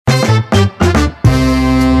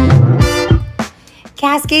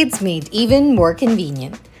Cascades made even more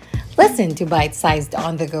convenient. Listen to bite-sized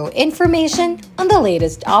on-the-go information on the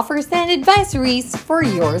latest offers and advisories for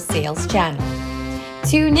your sales channel.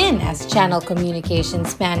 Tune in as Channel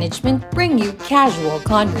Communications Management bring you casual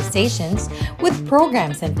conversations with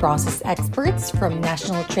programs and process experts from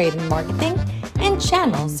National Trade and Marketing and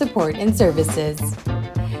Channel Support and Services.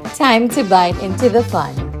 Time to bite into the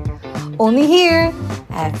fun. Only here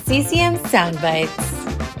at CCM Soundbites.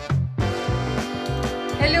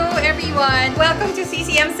 Hello everyone! Welcome to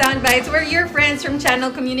CCM Soundbites. We're your friends from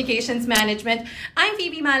Channel Communications Management. I'm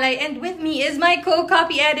Phoebe Malay and with me is my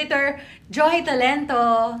co-copy editor, Joy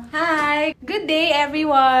Talento. Hi! Good day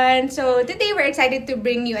everyone! So today we're excited to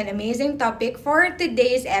bring you an amazing topic for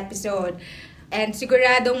today's episode. And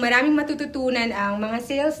siguradong maraming matututunan ang mga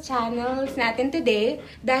sales channels natin today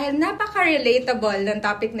dahil napaka-relatable ng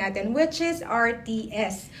topic natin, which is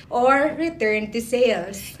RTS or Return to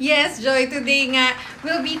Sales. Yes, Joy, today nga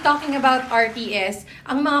we'll be talking about RTS,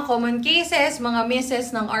 ang mga common cases, mga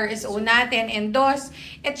misses ng RSO natin, and DOS.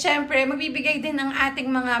 At syempre, magbibigay din ang ating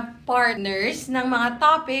mga partners ng mga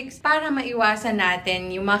topics para maiwasan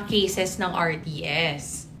natin yung mga cases ng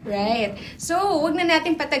RTS. Right. So, wag na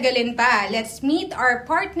natin patagalin pa. Let's meet our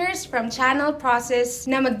partners from Channel Process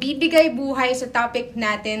na magbibigay buhay sa topic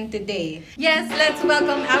natin today. Yes, let's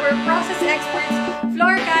welcome our process experts,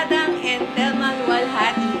 Flor Cadang and Thelma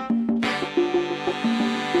Lualhati.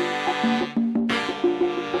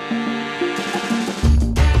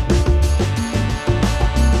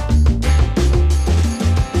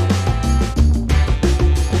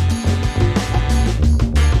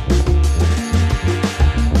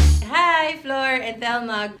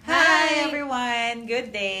 Hi everyone!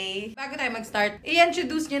 Good day! Bago tayo mag-start,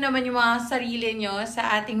 i-introduce nyo naman yung mga sarili nyo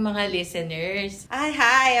sa ating mga listeners.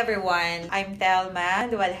 Hi everyone! I'm Thelma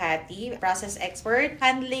Lualhati, process expert,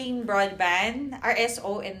 handling broadband,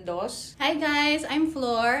 RSO and DOS. Hi guys, I'm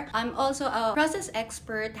Flor. I'm also a process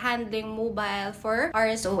expert handling mobile for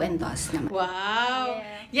RSO and DOS naman. Wow!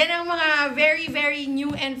 Yeah. Yan ang mga very, very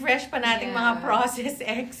new and fresh pa nating mga process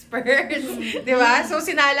experts. Di ba? So,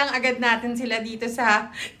 sinalang agad natin sila dito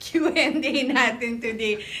sa Q&A natin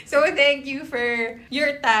today. So, thank you for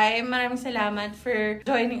your time. Maraming salamat for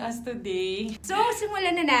joining us today. So,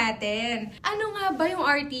 simulan na natin. Ano nga ba yung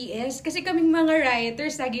RTS? Kasi kaming mga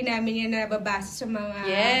writers, lagi namin yan nababasa sa mga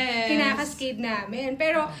kinakaskade namin.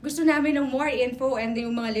 Pero gusto namin ng more info and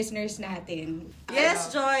yung mga listeners natin.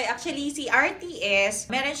 Yes, Joy. Actually, si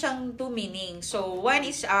RTS, meron siyang two meanings. So, one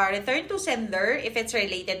is return to sender if it's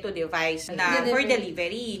related to device na for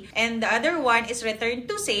delivery. And the other one is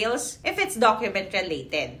return to sales if it's document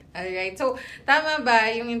related. Alright. So, tama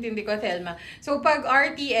ba yung intindi ko, Thelma? So, pag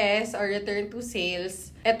RTS or return to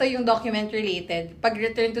sales, ito yung document related. Pag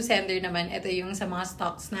return to sender naman, ito yung sa mga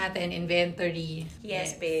stocks natin, inventory.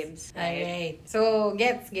 Yes, babes. Alright. So,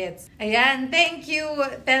 gets. Ayan. Thank you,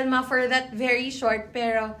 Thelma, for that very short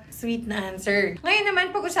pero sweet na answer. Ngayon naman,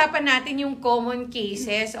 pag-usapan natin yung common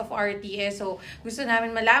cases of RTS. So, gusto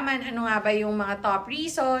namin malaman ano nga ba yung mga top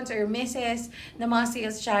reasons or misses ng mga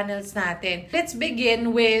sales channels natin. Let's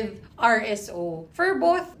begin with RSO. For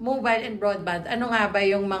both mobile and broadband, ano nga ba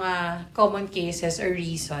yung mga common cases or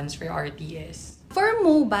reasons for RTS? For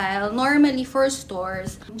mobile, normally for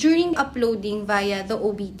stores, during uploading via the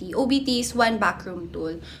OBT is one backroom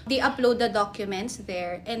tool. They upload the documents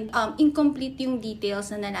there and incomplete yung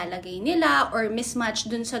details na nalalagay nila or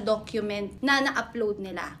mismatch dun sa document na na-upload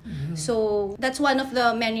nila. Mm-hmm. So, that's one of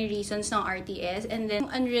the many reasons ng RTS. And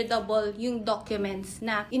then, unreadable yung documents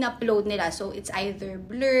na in-upload nila. So, it's either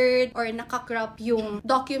blurred or nakakrop yung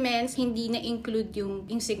documents, hindi na-include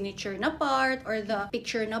yung signature na part or the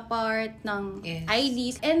picture na part ng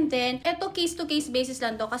IDs. And then, eto case-to-case basis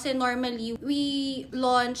lang to kasi normally, we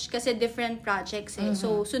launch kasi different projects eh. Mm-hmm.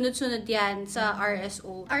 So, sunod-sunod yan sa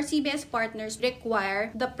RSO. Our CBS partners require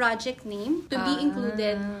the project name to be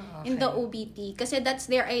included in the OBT kasi that's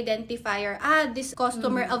their identifier. This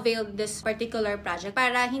customer availed this particular project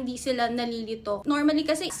para hindi sila nalilito. Normally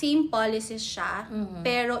kasi same policies siya,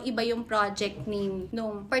 pero iba yung project name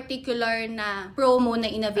nung particular na promo na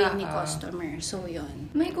inavail ni customer. So, yun.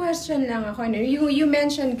 May question lang ako. You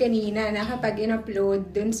mentioned kanina na kapag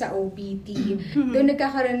in-upload dun sa OBT, dun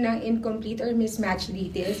nagkakaroon ng incomplete or mismatched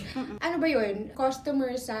details. Ano ba yun?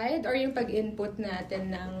 Customer side or yung pag-input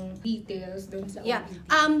natin ng details dun sa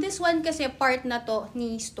OBT? This one kasi part na to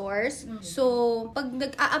ni stores. So, pag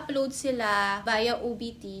nag-a-upload sila via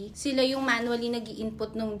OBT, sila yung manually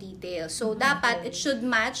nag-i-input ng details. So, dapat it should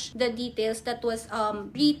match the details that was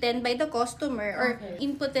written by the customer or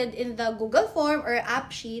inputted in the Google form or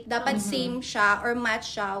app sheet. Dapat same siya siya or match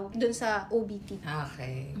siya dun sa OBT.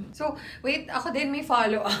 Okay. So, wait, ako din may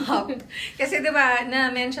follow-up. Kasi diba,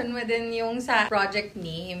 na-mention mo din yung sa project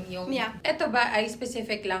name, yung, ito ba ay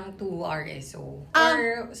specific lang to RSO?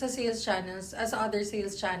 Or sa sales channels, as other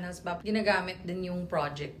sales channels ba, ginagamit din yung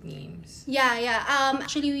project names? Yeah.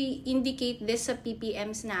 Actually, we indicate this sa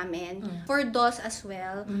PPMs namin for DOS as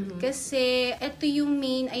well. Kasi ito yung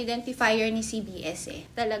main identifier ni CBS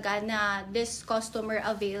talaga na this customer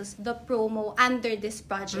avails the promo under this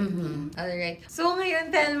project name. Alright. So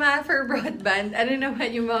ngayon, Telma, for broadband, ano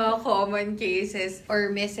naman yung mga common cases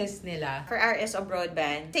or misses nila? For RSO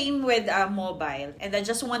broadband, same with mobile. And I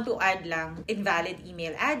just want to add lang, invalid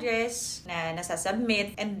email address na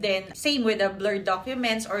nasasubmit. And then, same with the blurred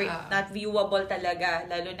documents or not viewable talaga.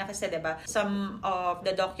 Lalo na kasi, diba, some of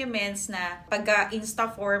the documents na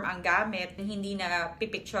pagka-insta form ang gamit, hindi na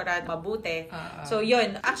pipicturean mabuti. So,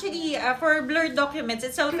 yun. Actually, for blurred documents,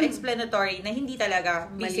 it's self-explanatory na hindi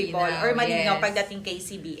talaga visible or malinaw pagdating kay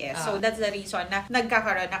CBS. So, that's the reason na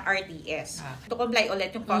nagkakaroon ng RTS. To comply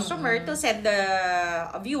ulit yung customer to send the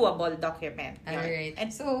viewable document. Alright.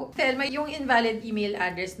 And so, Telma, yung invalid email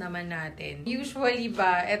address naman natin, usually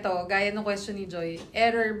ba, eto, gaya ng question ni Joy,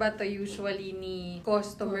 error ba to usually ni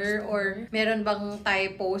customer or meron bang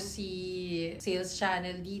typo si sales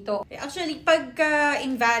channel dito? Actually, pagka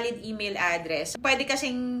invalid email address, pwede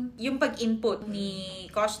kasing yung pag-input ni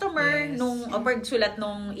customer nung o pagsulat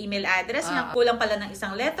nung email address na kulang pala ng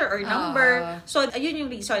isang letter or number. So, ayun yung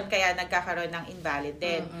reason kaya nagkakaroon ng invalid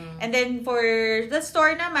din. And then, for the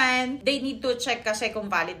store naman, they need to check kasi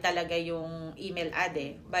kung valid talaga yung email ad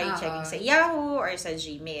by checking sa Yahoo or sa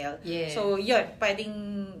Gmail. So, yun.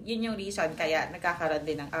 Yun yung reason kaya nagkakaroon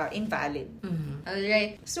din ng invalid.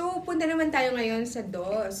 Alright. So, punta naman tayo ngayon sa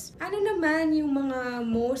DOS. Ano naman yung mga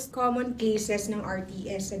most common cases ng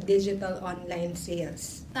RTS sa digital online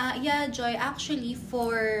sales? Joy, actually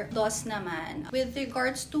for DOS naman, with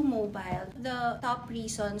regards to mobile, the top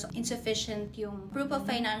reasons, insufficient yung proof of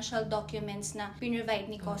financial documents na pinrovide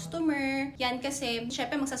ni customer. Yan kasi,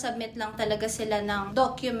 syempre magsasubmit lang talaga sila ng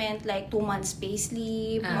document like 2 months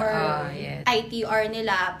payslip or ITR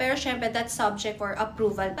nila. Pero syempre, that's subject for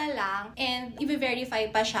approval pa lang and i-verify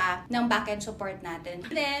pa siya ng backend support natin.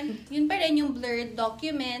 Then, yun pa rin yung blurred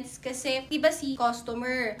documents kasi iba si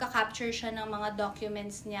customer, kakapture siya ng mga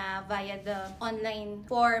documents niya via the online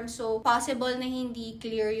form. So, possible na hindi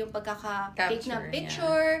clear yung pagkaka-take na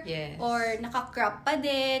picture or naka-crop pa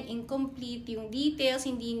din, incomplete yung details,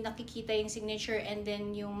 hindi nakikita yung signature and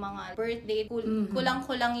then yung mga birth date,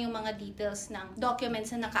 kulang-kulang yung mga details ng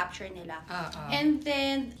documents na na-capture nila. And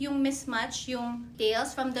then, yung mismatch, yung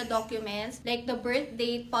details from the documents, like the birth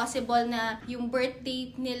date, possible na yung birth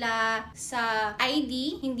date nila sa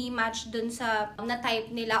ID, hindi match dun sa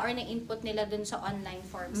na-type nila or na-input nila dun sa online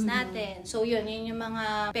forms natin. So, yun yung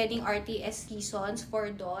mga pwedeng RTS reasons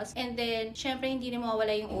for DOS. And then, syempre, hindi na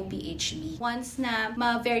mawala yung OBHB. Once na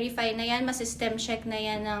ma-verify na yan, ma-system check na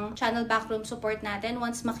yan ng channel backroom support natin,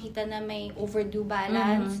 once makita na may overdue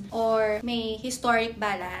balance or may historic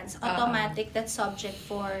balance, automatic that's subject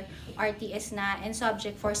for RTS na and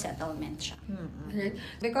subject for settlement siya.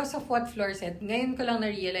 Because of what Flor said, ngayon ko lang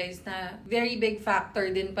na-realize na very big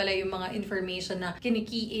factor din pala yung mga information na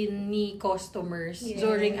kinikiin ni customers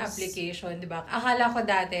during application, di ba? Akala ko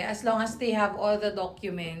dati, as long as they have all the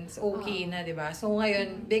documents, okay na, di ba? So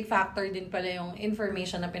ngayon, big factor din pala yung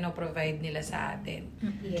information na pinoprovide nila sa atin.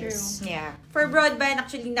 Yes. True. Yeah. For broadband,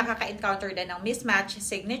 actually, nakaka-encounter din ng mismatch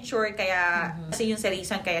signature, kaya kasi yung sa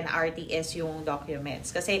reason kaya na RTS yung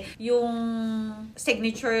documents. Kasi yung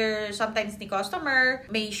signature sometimes ni customer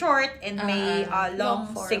may short and may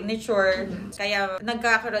long signature. Kaya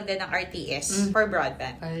nagkakaroon din ng RTS for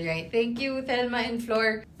broadband. Alright. Thank you, Thelma and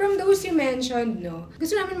Flor. From those you mentioned,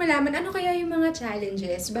 gusto namin malaman ano kaya yung mga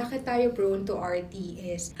challenges? Bakit tayo prone to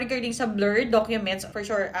RTS? Regarding sa blurred documents, for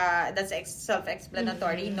sure, that's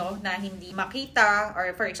self-explanatory, na hindi makita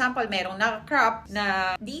or for example, merong na-crop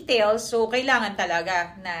na details, so kailangan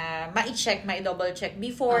talaga na ma-check, ma-double check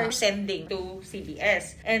before sending to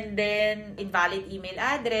CBS. And then, invalid email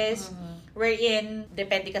address, wherein,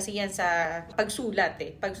 depende kasi yan sa pagsulat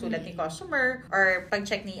Pagsulat ni customer or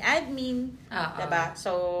pag-check ni admin. Diba?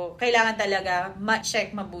 So, kailangan talaga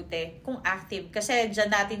ma-check mabuti kung active. Kasi dyan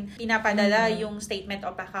natin pinapadala yung statement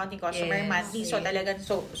of account ni customer monthly. So, talagang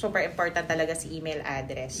super important talaga si email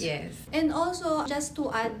address. Yes. And also, just to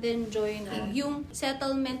add din, Joy, yung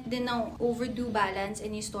settlement din ng overdue balance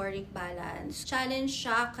and historic balance. Challenge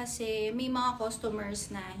siya kasi may mga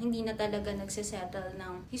customers na hindi na talaga nagsisettle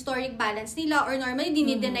ng historic balance nila or normally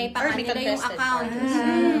dinideny pa nila yung account.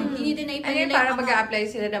 Dinideny pa nila yung Para account. mag-a-apply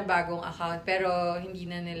sila ng bagong account pero hindi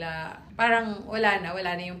na nila parang wala na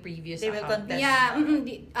yung previous They will account. contest.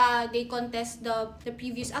 Yeah, they contest the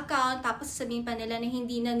previous account, tapos sabihin pa nila na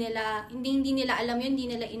hindi nila alam yun,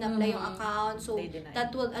 hindi nila in-apply yung account. So They deny.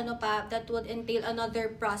 that would entail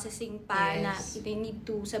another processing pa na Yes. they need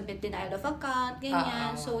to submit denial of account,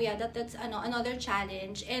 ganyan. So yeah, that's another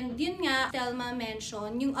challenge. And yun nga, Telma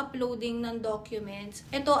mentioned, yung uploading ng documents.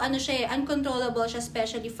 Ito siya, uncontrollable siya,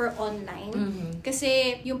 especially for online.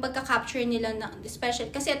 Kasi yung pagka-capture nila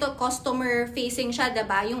kasi ito customer facing siya,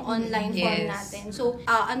 diba? Yung online form natin. So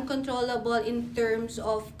uncontrollable in terms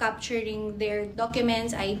of capturing their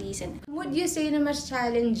documents, IDs, and Would you say na mas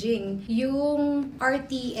challenging yung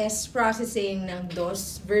RTS processing ng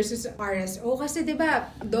DOS versus RSO? Kasi di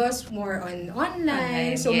ba DOS more on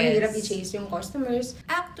online, so mahirap i-chase yung customers.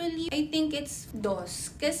 actually, I think it's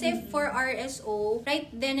DOS. Kasi for RSO,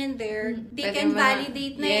 right then and there, they Pwede can ma-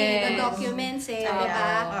 validate na the Yes. documents Oo. diba?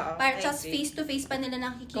 Oo. Para I just agree. face-to-face pa nila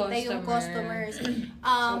nakikita yung customers. So,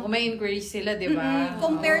 kung may inquiries sila, di ba?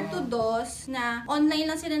 Compared to DOS na online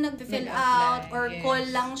lang sila nag-fill Nag-apply, out or yes. call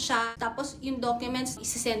lang siya. Tapos yung documents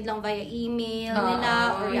isi-send lang via email nila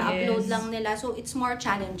or yes. i-upload lang nila. So it's more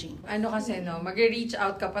challenging. Ano kasi, mag-reach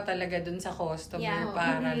out ka pa talaga dun sa customer Yeah.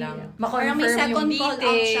 para lang Parang may ma-confirm second yung call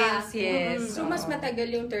out siya. details. Yes. So mas matagal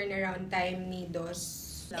yung turnaround time ni DOS.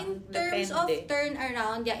 In terms of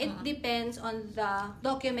turnaround, yeah, it depends on the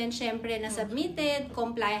document syempre na submitted,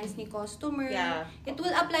 compliance ni customer. Yeah. It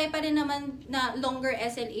will apply pa rin naman na longer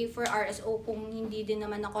SLA for RSO kung hindi din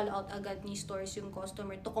naman na-call out agad ni stores yung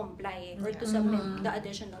customer to comply or to submit the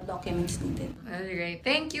additional documents needed. Alright.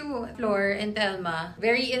 Thank you, Flor and Telma.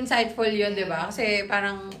 Very insightful yun, di ba? Kasi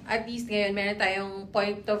parang at least ngayon meron tayong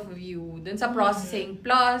point of view dun sa processing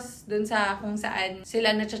plus dun sa kung saan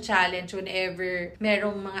sila na-challenge whenever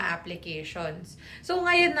merong mga applications. So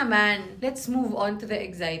ngayon naman, let's move on to the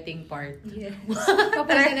exciting part. Yes.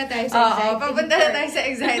 Papunta na tayo sa exciting papunta na tayo sa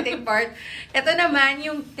exciting part. Ito naman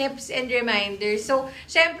yung tips and reminders. So,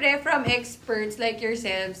 syempre, from experts like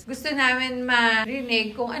yourselves, gusto namin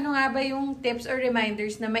marinig kung ano nga ba yung tips or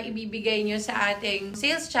reminders na maibibigay nyo sa ating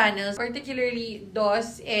sales channels, particularly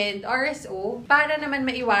DOS and RSO, para naman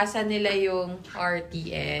maiwasan nila yung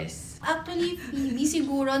RTS. Actually, Phoebe,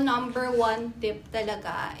 siguro number one tip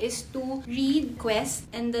talaga is to read Quest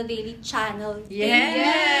and the daily channel. Yes!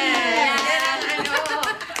 Yeah. Yan ang ano.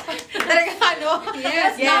 Talaga ano?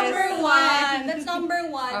 Yes, number one. That's number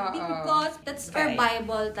one. Oo. Because that's our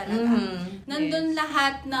Bible talaga. Nandun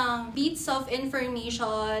lahat ng bits of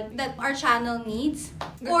information that our channel needs.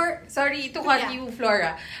 Or, Sorry to cut you,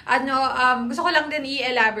 Flora. Gusto ko lang din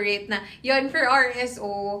i-elaborate na yon for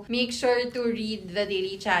RSO, make sure to read the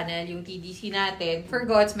daily channel, yung TDC natin. For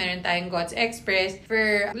GOTS, meron tayong GOTS Express.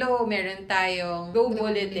 For Glow, meron tayong Glow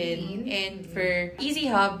Bulletin. And for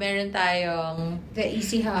Easy Hub, meron tayong The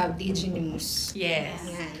Easy Hub, DG News. Yes.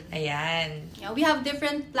 Ayan. yeah, we have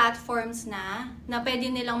different platforms na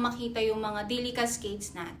pwede nilang makita yung mga daily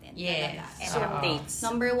cascades natin. Yes. Talaga. And So, updates.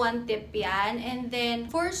 number one tip yan. And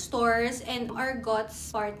then, for stores and our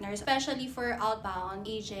GOTS partners, especially for outbound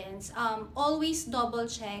agents, always double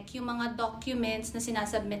check yung mga documents na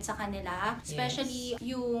sinasubmit sa kanila. Especially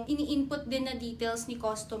yung ini-input din na details ni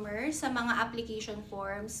customer sa mga application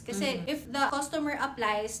forms. Kasi if the customer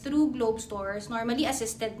applies through Globe Stores, normally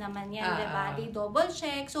assisted naman yan, diba? They double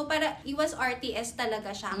check. So, para iwas RTS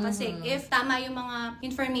talaga siya. Kasi if tama yung mga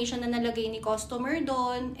information na nalagay ni customer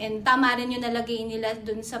doon, and tama rin yung nalagay nila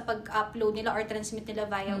doon sa pag-upload nila or transmit nila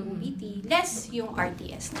via OBT, less yung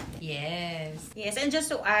RTS natin. Yes. Yes, and just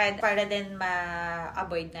to add, para din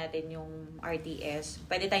ma-avoid natin yung RTS,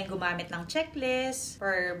 pwede tayong gumamit ng checklist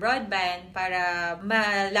for broadband para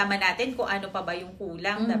malaman natin kung ano pa ba yung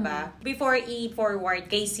kulang, diba? Before i-forward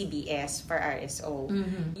kay CBS for RSO.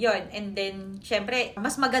 Yun. And then, syempre,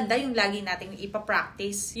 mas maganda yung lagi nating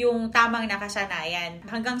ipapractice yung tamang nakasanayan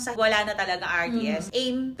hanggang sa wala na talaga RTS.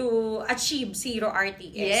 Aim to achieve zero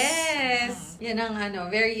RTS. Yes! Yan ang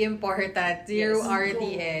very important. Zero Yes.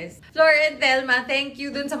 RTS. Flor and Telma, thank you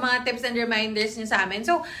dun sa mga tips and reminders niyo sa amin.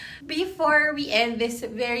 So, before we end this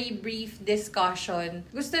very brief discussion,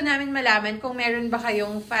 gusto namin malaman kung meron ba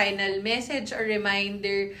kayong final message or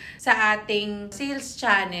reminder sa ating sales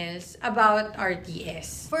channels about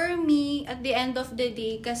RTS. For me, at the end of the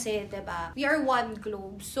day kasi, diba, we are one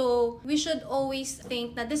globe. So, we should always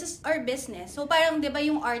think na this is our business. So, parang, diba,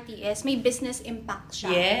 yung RTS, may business impact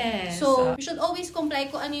siya. Yes. So, we should always comply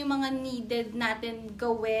kung ano yung mga needed natin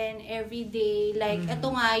gawin every day. Like, ito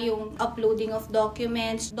nga yung uploading of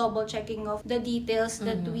documents, double checking of the details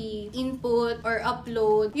that we input or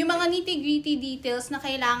upload. Yung mga nitty-gritty details na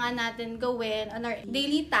kailangan natin gawin on our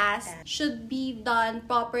daily task should be done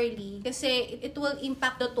properly kasi it will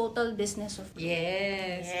impact the total business business of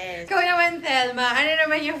Yes. Yes. Ikaw naman, Thelma, ano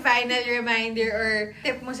naman yung final reminder or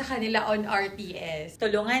tip mo sa kanila on RTS?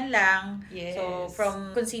 Tulungan lang. Yes. So,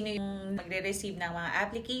 from kung sino yung magre-receive ng mga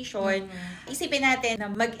application, isipin natin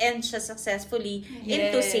na mag-end siya successfully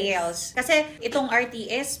into sales. Kasi itong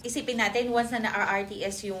RTS, isipin natin once na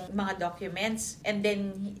na-RTS yung mga documents and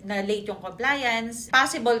then na-late yung compliance,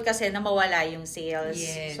 possible kasi na mawala yung sales.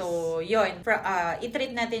 Yes. So, yun.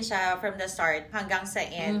 I-treat natin siya from the start hanggang sa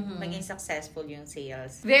end, maging successful yung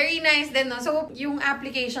sales. Very nice din, no? So, yung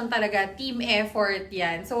application talaga, team effort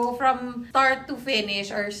yan. So, from start to finish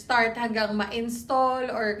or start hanggang ma-install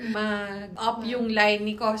or mag-up yung line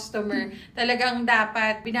ni customer, talagang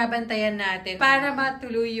dapat binabantayan natin para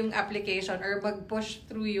matuloy yung application or mag-push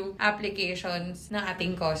through yung applications ng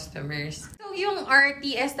ating customers. So, yung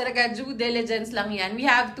RTS talaga, due diligence lang yan. We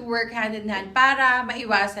have to work hand in hand para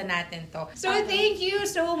maiwasan natin to. So, thank you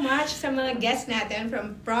so much sa mga guests natin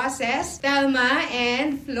from Process, Thelma,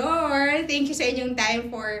 and Flor. Thank you sa inyong time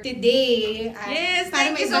for today. Yes,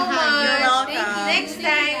 para thank may you so bahagi. much. You're welcome. Thank you. Next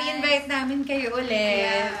time, invite namin kayo ulit.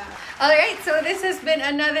 Yeah. Alright, so this has been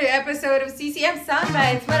another episode of CCM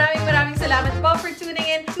Soundbites. Maraming salamat po for tuning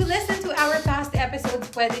in. To listen to our past episodes,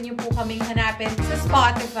 pwede niyo po kaming hanapin sa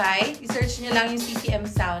Spotify. I-search niyo lang yung CCM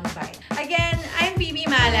Soundbite. Again, I'm Bibi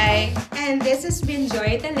Malay. And this has been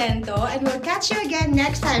Joy Talento, and we'll catch you again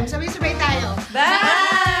next time. Sabay-sabay tayo.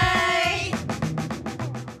 Bye!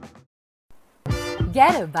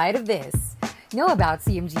 Get a bite of this. Know about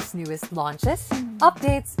CMG's newest launches,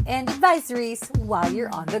 updates, and advisories while you're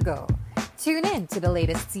on the go. Tune in to the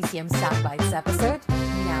latest CCM Soundbites episode,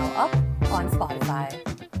 now up on Spotify.